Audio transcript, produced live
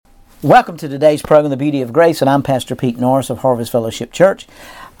Welcome to today's program, The Beauty of Grace, and I'm Pastor Pete Norris of Harvest Fellowship Church.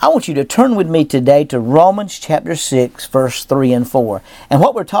 I want you to turn with me today to Romans chapter 6, verse 3 and 4. And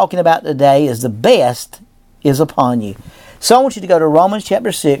what we're talking about today is the best is upon you. So I want you to go to Romans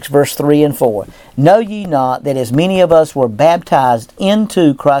chapter 6, verse 3 and 4. Know ye not that as many of us were baptized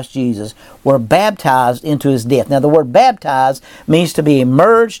into Christ Jesus, were baptized into His death. Now the word baptized means to be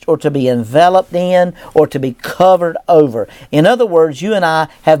immersed or to be enveloped in or to be covered over. In other words, you and I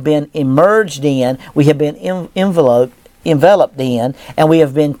have been immersed in, we have been enveloped in, and we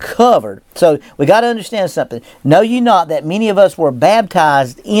have been covered. So we got to understand something. Know ye not that many of us were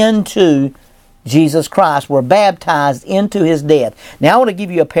baptized into Jesus Christ, were baptized into His death. Now I want to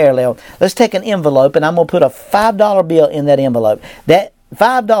give you a parallel. Let's take an envelope, and I'm going to put a $5 bill in that envelope. That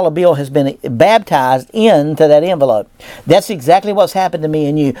 $5 bill has been baptized into that envelope. That's exactly what's happened to me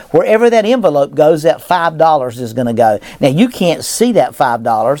and you. Wherever that envelope goes, that $5 is going to go. Now, you can't see that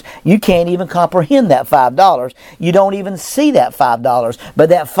 $5. You can't even comprehend that $5. You don't even see that $5. But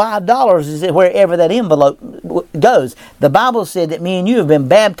that $5 is wherever that envelope goes. The Bible said that me and you have been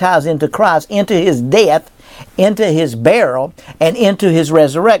baptized into Christ, into His death, into His burial, and into His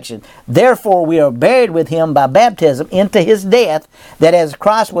resurrection. Therefore, we are buried with Him by baptism into His death, that as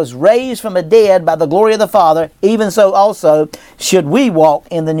Christ was raised from the dead by the glory of the Father, even so also should we walk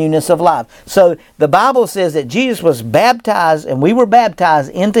in the newness of life. So the Bible says that Jesus was baptized, and we were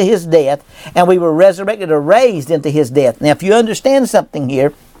baptized into His death, and we were resurrected or raised into His death. Now, if you understand something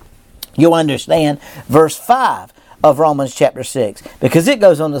here, you'll understand verse 5 of Romans chapter 6, because it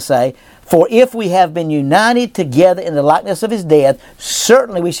goes on to say, for if we have been united together in the likeness of His death,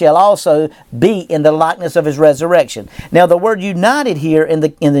 certainly we shall also be in the likeness of His resurrection. Now the word united here in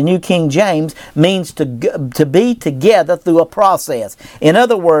the New King James means to be together through a process. In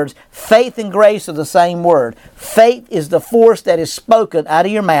other words, faith and grace are the same word. Faith is the force that is spoken out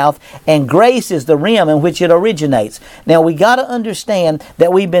of your mouth, and grace is the realm in which it originates. Now we got to understand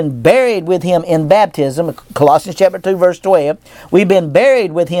that we've been buried with Him in baptism. Colossians chapter 2 verse 12. We've been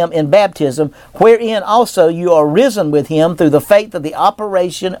buried with Him in baptism, wherein also you are risen with Him through the faith of the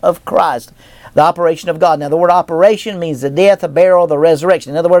operation of Christ, the operation of God. Now the word operation means the death, the burial, the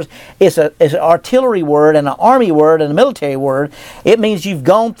resurrection. In other words, it's an artillery word and an army word and a military word. It means you've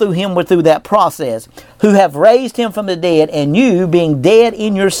gone through Him through that process, who have raised Him from the dead, and you, being dead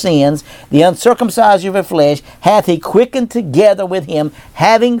in your sins, the uncircumcised of your flesh, hath He quickened together with Him,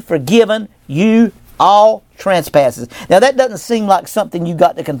 having forgiven you all trespasses. Now that doesn't seem like something you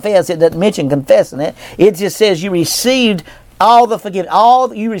got to confess. It doesn't mention confessing it. It just says you received all the forgiveness.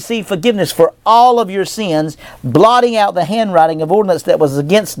 You received forgiveness for all of your sins, blotting out the handwriting of ordinance that was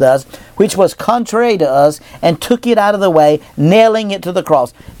against us, which was contrary to us, and took it out of the way, nailing it to the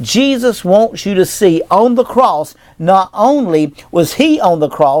cross. Jesus wants you to see on the cross, not only was He on the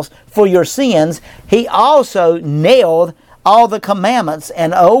cross for your sins, He also nailed all the commandments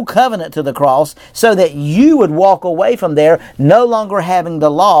and old covenant to the cross, so that you would walk away from there no longer having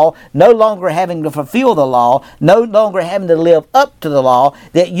the law, no longer having to fulfill the law, no longer having to live up to the law,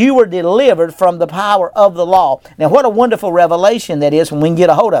 that you were delivered from the power of the law. Now what a wonderful revelation that is when we can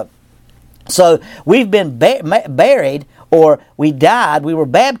get a hold of it. So we've been buried, or we died, we were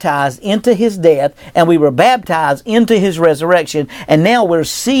baptized into His death, and we were baptized into His resurrection, and now we're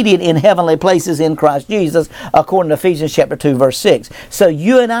seated in heavenly places in Christ Jesus, according to Ephesians chapter 2, verse 6. So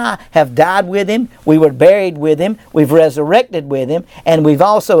you and I have died with Him, we were buried with Him, we've resurrected with Him, and we've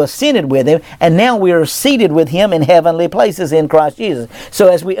also ascended with Him, and now we are seated with Him in heavenly places in Christ Jesus. So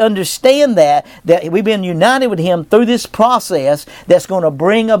as we understand that we've been united with Him through this process that's going to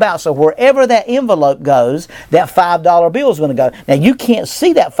bring about, so wherever that envelope goes, that $5 bill is going to go. Now you can't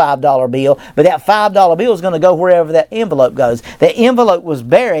see that $5 bill, but that $5 bill is going to go wherever that envelope goes. The envelope was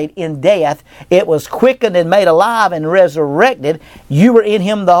buried in death. It was quickened and made alive and resurrected. You were in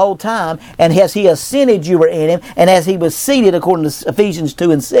Him the whole time, and as He ascended, you were in Him, and as He was seated, according to Ephesians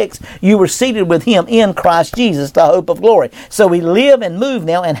 2 and 6, you were seated with Him in Christ Jesus, the hope of glory. So we live and move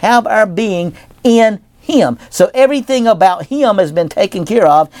now and have our being in Him. So everything about Him has been taken care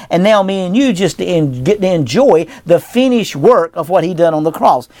of, and now me and you just get to enjoy the finished work of what He done on the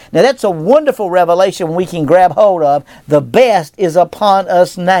cross. Now that's a wonderful revelation we can grab hold of. The best is upon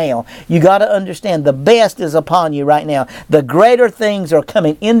us now. You got to understand, the best is upon you right now. The greater things are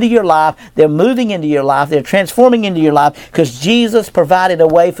coming into your life. They're moving into your life. They're transforming into your life, because Jesus provided a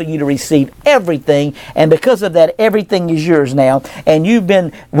way for you to receive everything, and because of that, everything is yours now. And you've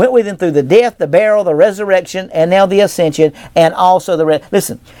went with Him through the death, the burial, the resurrection, resurrection and now the ascension and also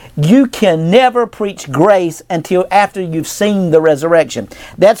listen, you can never preach grace until after you've seen the resurrection.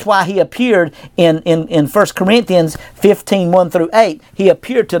 That's why he appeared in 1 Corinthians 15, 1 through 8. He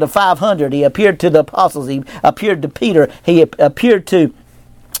appeared to the 500. He appeared to the apostles. He appeared to Peter. He appeared to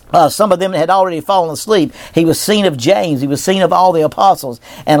some of them had already fallen asleep. He was seen of James. He was seen of all the apostles.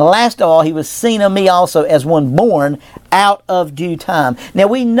 And last of all, he was seen of me also as one born out of due time. Now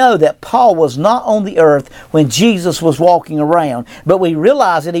we know that Paul was not on the earth when Jesus was walking around, but we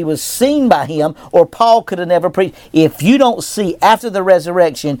realize that he was seen by him, or Paul could have never preached. If you don't see after the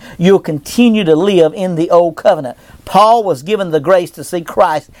resurrection, you'll continue to live in the old covenant. Paul was given the grace to see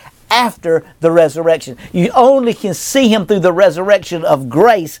Christ after the resurrection. You only can see him through the resurrection of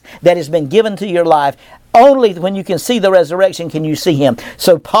grace that has been given to your life. Only when you can see the resurrection can you see him.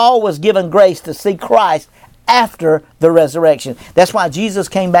 So Paul was given grace to see Christ after the resurrection. That's why Jesus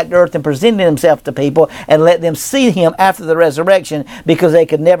came back to earth and presented himself to people and let them see him after the resurrection, because they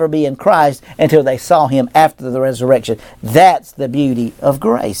could never be in Christ until they saw him after the resurrection. That's the beauty of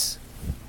grace.